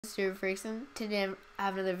Stewart Ferguson. Today I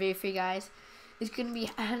have another video for you guys. It's going to be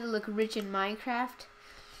how to look rich in Minecraft.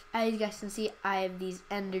 As you guys can see, I have these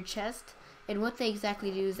ender chests, and what they exactly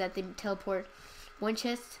do is that they teleport one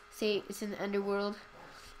chest, say it's in the underworld,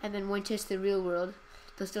 and then one chest to the real world.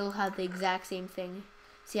 They'll still have the exact same thing.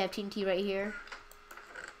 See, I have TNT right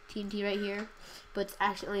here, but it's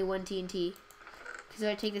actually only one TNT. Because if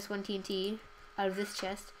I take this one TNT out of this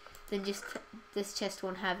chest, then just this chest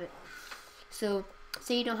won't have it. So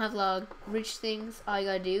say you don't have a lot of rich things, all you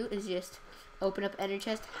gotta do is just open up ender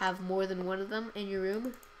chest, have more than one of them in your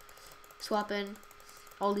room, swap in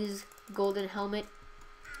all these golden helmet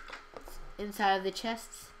inside of the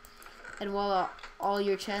chests, and voila, all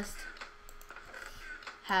your chests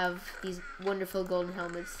have these wonderful golden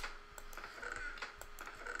helmets,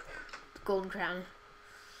 golden crown.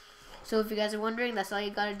 So if you guys are wondering, that's all you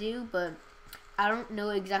gotta do, but I don't know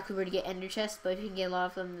exactly where to get ender chests, but if you can get a lot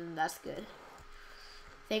of them, then that's good.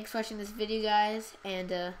 Thanks for watching this video, guys,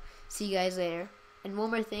 and see you guys later. And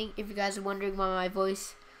one more thing, if you guys are wondering why my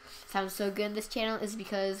voice sounds so good in this channel, is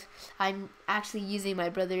because I'm actually using my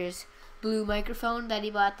brother's blue microphone that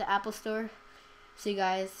he bought at the Apple store. So you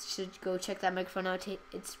guys should go check that microphone out.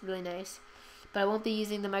 It's really nice. But I won't be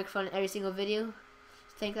using the microphone in every single video.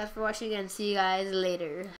 Thanks guys for watching, and see you guys later.